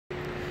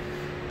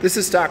This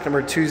is stock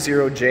number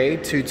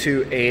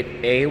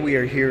 20J228A. We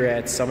are here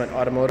at Summit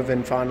Automotive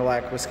in Fond du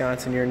Lac,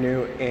 Wisconsin, your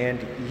new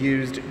and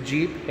used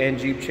Jeep and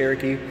Jeep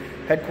Cherokee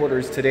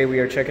headquarters. Today we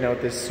are checking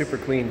out this super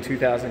clean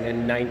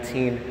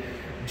 2019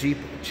 Jeep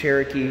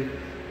Cherokee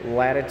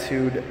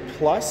Latitude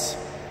Plus.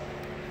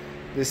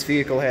 This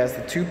vehicle has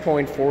the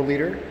 2.4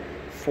 liter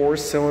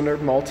 4-cylinder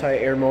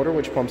multi-air motor,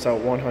 which pumps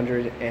out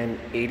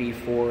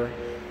 184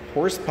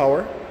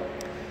 horsepower.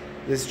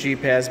 This Jeep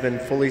has been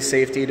fully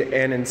safetied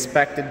and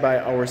inspected by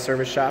our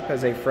service shop,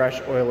 has a fresh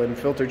oil and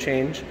filter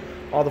change.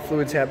 All the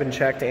fluids have been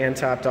checked and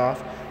topped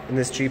off, and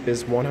this Jeep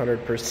is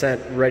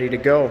 100% ready to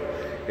go.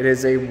 It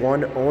is a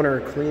one-owner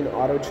clean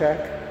auto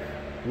check,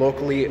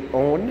 locally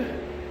owned.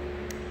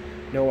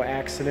 No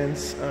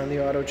accidents on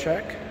the auto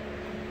check.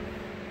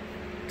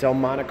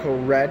 Delmonico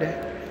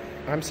Red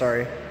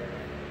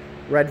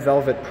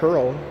Velvet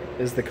Pearl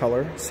is the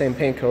color, same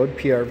paint code,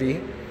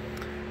 PRV.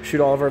 Shoot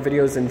all of our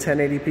videos in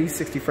 1080p,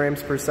 60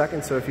 frames per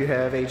second, so if you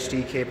have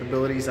HD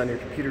capabilities on your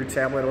computer,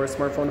 tablet, or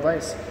smartphone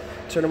device,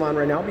 turn them on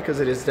right now because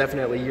it is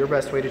definitely your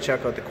best way to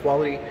check out the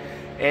quality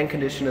and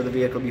condition of the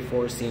vehicle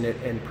before seeing it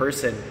in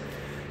person.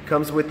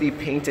 Comes with the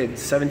painted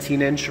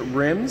 17-inch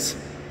rims,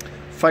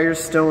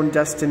 Firestone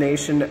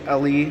Destination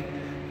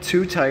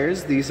LE2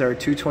 tires. These are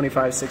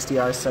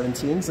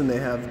 225/60R17s, and they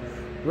have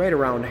right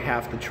around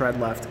half the tread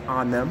left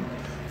on them.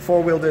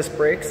 4-wheel disc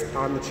brakes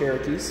on the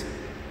Cherokees.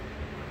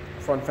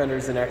 Front fender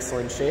is in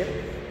excellent shape.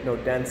 No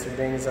dents or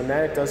dings on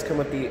that. It does come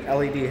with the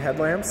LED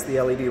headlamps, the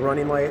LED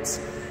running lights,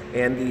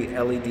 and the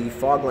LED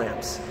fog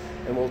lamps.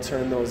 And we'll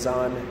turn those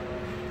on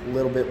a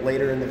little bit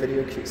later in the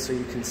video so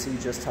you can see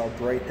just how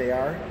bright they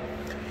are.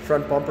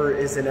 Front bumper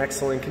is in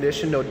excellent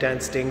condition. No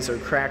dents, dings, or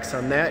cracks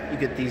on that. You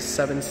get the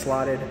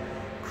 7-slotted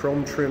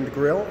chrome trimmed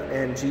grille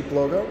and Jeep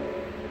logo.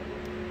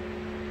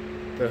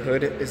 The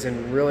hood is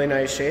in really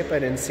nice shape. I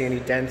didn't see any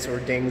dents or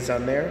dings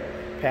on there.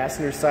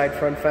 Passenger side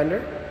front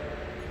fender.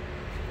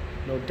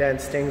 No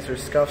dents, dings, or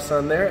scuffs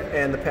on there.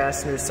 And the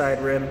passenger side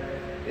rim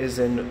is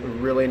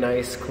in really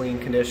nice, clean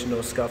condition.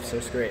 No scuffs or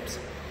scrapes.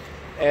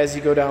 As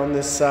you go down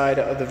this side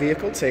of the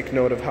vehicle, take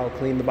note of how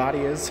clean the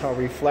body is, how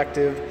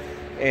reflective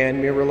and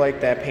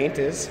mirror-like that paint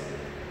is.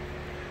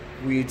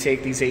 We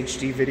take these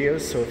HD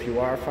videos, so if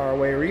you are far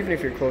away or even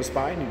if you're close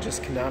by and you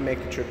just cannot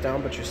make the trip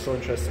down but you're still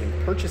interested in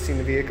purchasing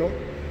the vehicle,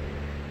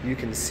 you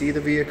can see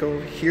the vehicle,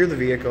 hear the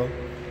vehicle,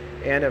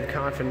 and have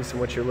confidence in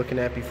what you're looking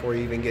at before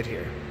you even get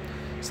here.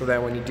 So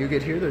that when you do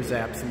get here, there's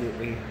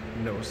absolutely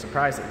no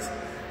surprises.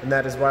 And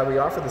that is why we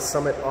offer the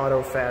Summit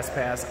Auto Fast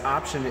Pass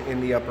option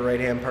in the upper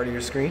right-hand part of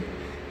your screen.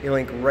 You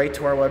link right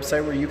to our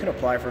website where you can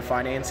apply for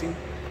financing,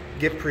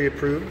 get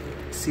pre-approved,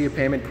 see a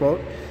payment quote,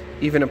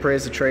 even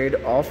appraise a trade,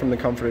 all from the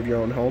comfort of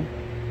your own home.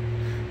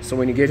 So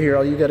when you get here,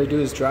 all you gotta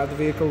do is drive the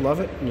vehicle, love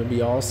it, and you'll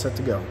be all set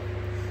to go.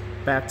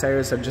 Back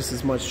tires have just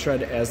as much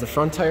tread as the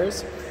front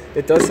tires.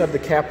 It does have the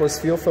Capless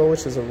fuel fill,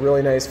 which is a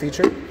really nice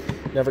feature.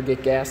 Never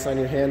get gas on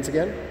your hands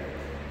again.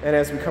 And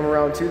as we come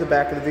around to the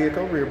back of the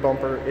vehicle, rear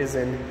bumper is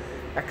in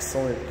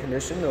excellent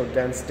condition. No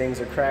dents,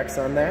 dings, or cracks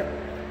on that.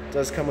 It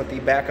does come with the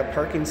backup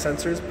parking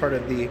sensors, part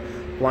of the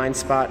blind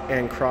spot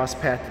and cross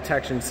path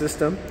detection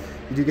system.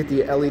 You do get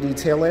the LED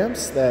tail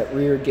lamps. That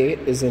rear gate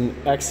is in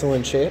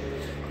excellent shape.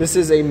 This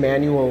is a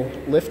manual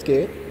lift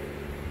gate.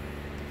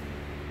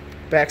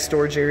 Back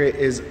storage area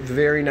is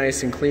very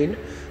nice and clean.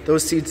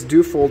 Those seats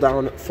do fold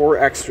down for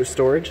extra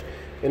storage,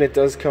 and it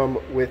does come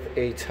with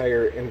a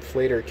tire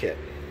inflator kit.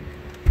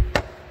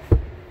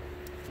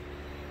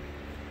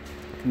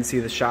 You can see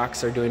the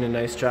shocks are doing a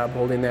nice job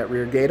holding that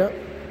rear gate up.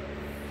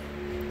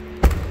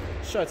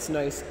 Shuts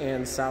nice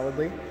and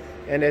solidly.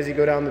 And as you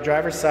go down the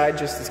driver's side,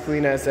 just as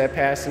clean as that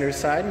passenger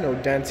side. No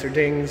dents or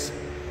dings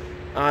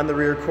on the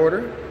rear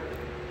quarter.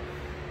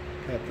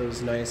 Got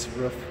those nice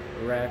roof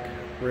rack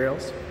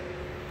rails.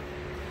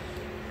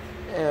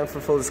 And for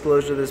full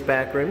disclosure, this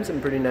back rim's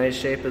in pretty nice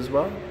shape as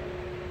well.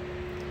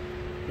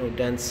 No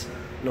dents,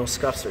 no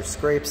scuffs or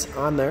scrapes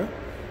on there.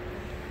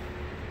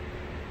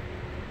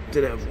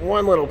 Did have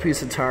one little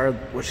piece of tar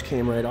which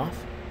came right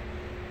off.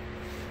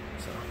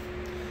 So,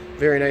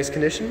 very nice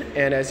condition.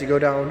 And as you go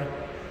down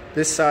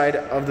this side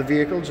of the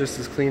vehicle, just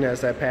as clean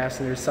as that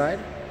passenger side.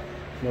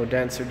 No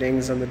dents or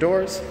dings on the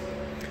doors.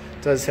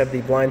 It does have the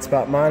blind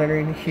spot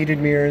monitoring, heated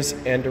mirrors,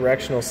 and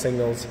directional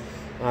signals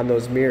on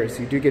those mirrors.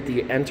 You do get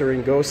the enter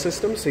and go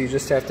system, so you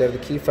just have to have the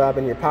key fob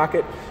in your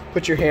pocket,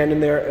 put your hand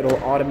in there,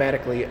 it'll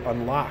automatically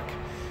unlock.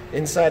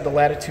 Inside, the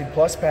Latitude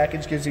Plus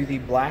package gives you the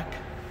black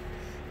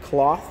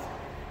cloth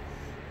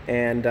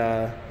and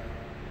I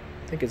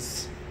think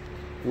it's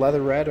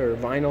leather red or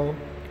vinyl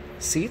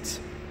seats.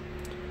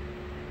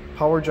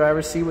 Power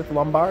driver's seat with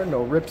lumbar,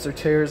 no rips or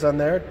tears on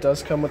there. It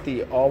does come with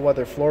the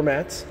all-weather floor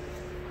mats,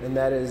 and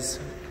that is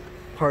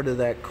part of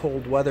that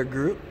cold weather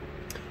group.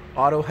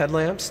 Auto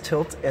headlamps,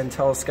 tilt and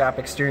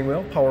telescopic steering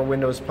wheel, power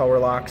windows, power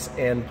locks,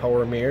 and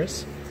power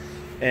mirrors.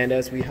 And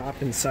as we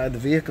hop inside the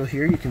vehicle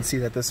here, you can see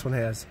that this one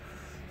has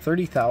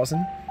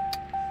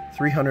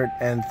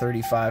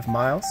 30,335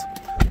 miles.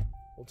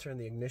 We'll turn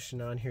the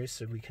ignition on here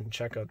so we can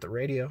check out the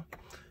radio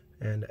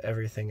and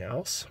everything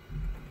else.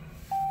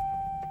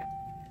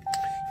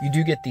 You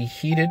do get the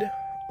heated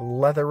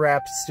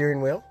leather-wrapped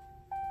steering wheel.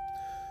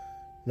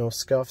 No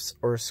scuffs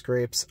or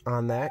scrapes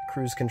on that.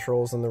 Cruise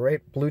controls on the right,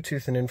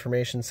 Bluetooth and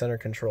information center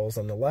controls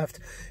on the left,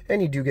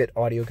 and you do get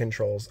audio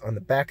controls on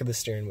the back of the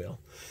steering wheel.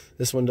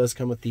 This one does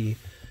come with the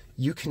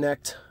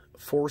Uconnect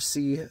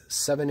 4C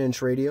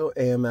 7-inch radio,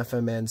 AM,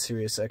 FM, and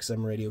Sirius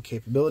XM radio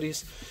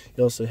capabilities.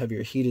 You also have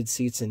your heated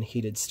seats and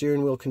heated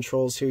steering wheel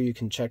controls here. You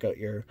can check out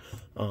your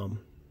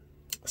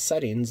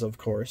settings, of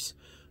course.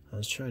 I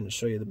was trying to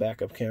show you the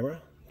backup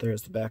camera.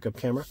 There's the backup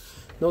camera.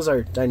 Those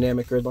are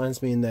dynamic grid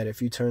lines, meaning that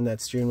if you turn that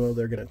steering wheel,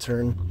 they're going to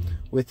turn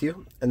with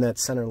you. And that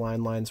center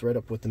line lines right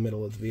up with the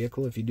middle of the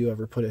vehicle. If you do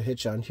ever put a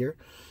hitch on here,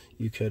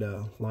 you could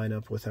line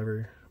up with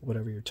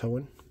whatever you're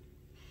towing.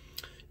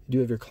 You do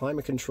have your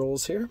climate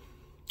controls here.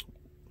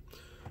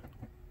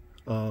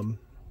 Then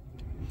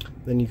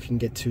you can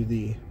get to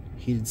the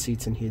heated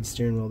seats and heated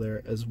steering wheel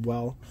there as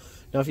well.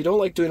 Now, if you don't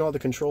like doing all the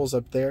controls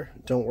up there,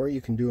 don't worry, you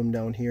can do them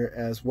down here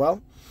as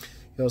well.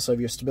 You also have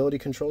your stability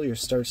control, your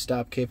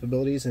start-stop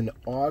capabilities, and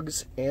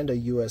AUX and a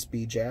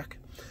USB jack.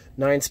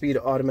 9-speed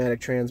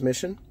automatic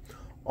transmission,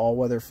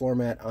 all-weather floor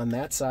mat on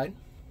that side.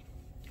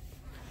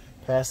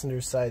 Passenger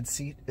side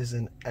seat is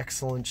in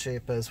excellent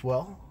shape as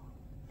well.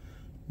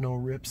 No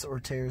rips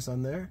or tears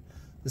on there.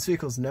 This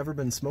vehicle's never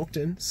been smoked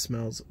in,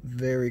 smells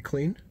very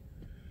clean,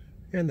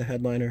 and the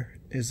headliner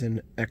is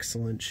in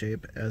excellent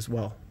shape as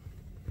well.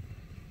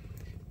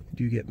 You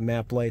do get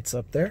map lights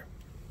up there.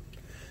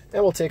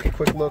 And we'll take a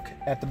quick look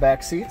at the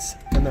back seats,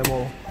 and then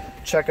we'll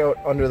check out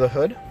under the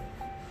hood.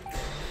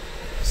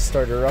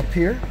 Start her up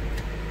here.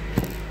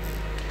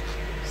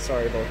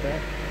 Sorry about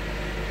that.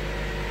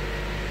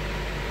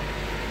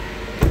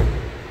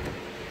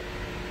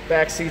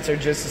 Back seats are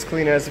just as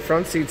clean as the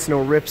front seats,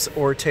 no rips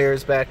or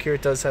tears back here.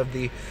 It does have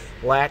the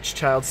Latch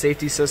child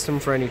safety system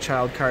for any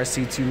child car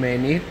seats you may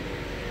need.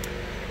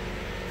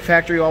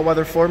 Factory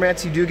all-weather floor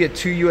mats. You do get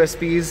 2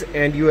 USBs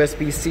and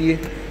USB-C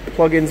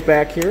plug-ins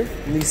back here.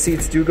 And these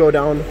seats do go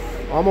down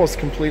almost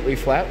completely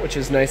flat, which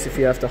is nice if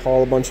you have to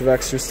haul a bunch of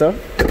extra stuff.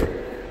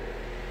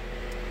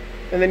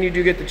 And then you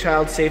do get the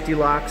child safety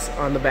locks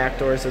on the back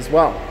doors as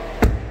well.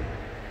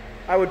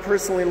 I would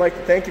personally like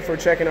to thank you for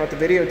checking out the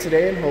video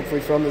today, and hopefully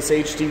from this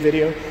HD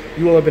video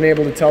you will have been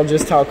able to tell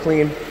just how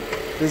clean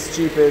this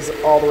Jeep is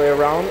all the way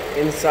around,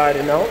 inside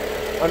and out.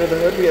 Under the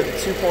hood we have the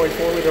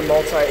 2.4 liter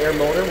multi-air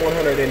motor,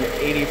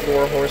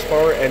 184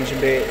 horsepower.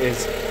 Engine bay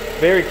is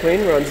very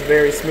clean, runs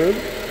very smooth.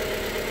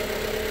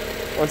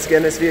 Once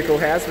again, this vehicle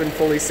has been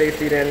fully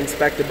safetied and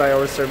inspected by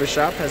our service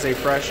shop, has a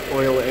fresh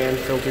oil and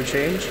filter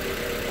change.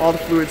 All the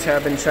fluids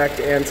have been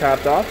checked and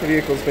topped off. The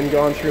vehicle's been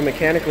gone through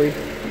mechanically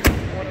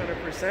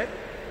 100%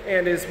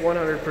 and is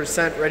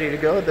 100% ready to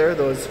go. There are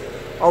those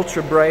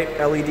ultra bright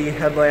LED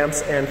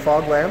headlamps and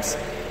fog lamps.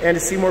 And to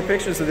see more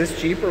pictures of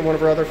this Jeep or one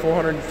of our other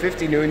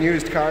 450 new and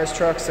used cars,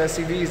 trucks,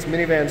 SUVs,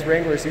 minivans,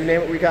 Wranglers, you name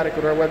it, we got it.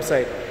 Go to our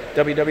website,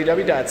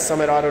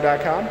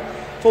 www.summitauto.com.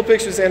 Full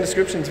pictures and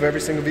descriptions of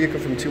every single vehicle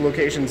from 2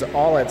 locations,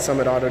 all at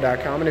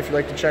summitauto.com. And if you'd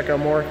like to check out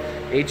more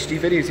HD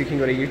videos, you can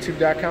go to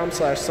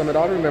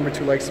youtube.com/summitauto. Remember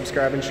to like,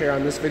 subscribe, and share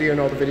on this video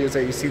and all the videos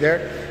that you see there.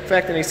 In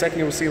fact, in a second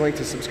you will see a link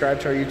to subscribe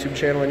to our YouTube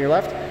channel on your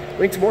left.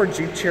 Link to more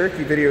Jeep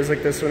Cherokee videos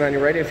like this one on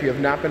your right. If you have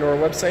not been to our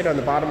website, on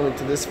the bottom, link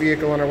to this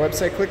vehicle on our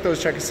website. Click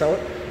those, check us out.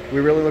 We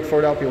really look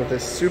forward to helping you with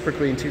this super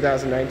clean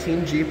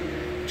 2019 Jeep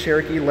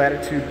Cherokee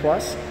Latitude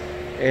Plus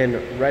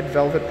in Red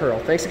Velvet Pearl.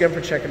 Thanks again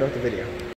for checking out the video.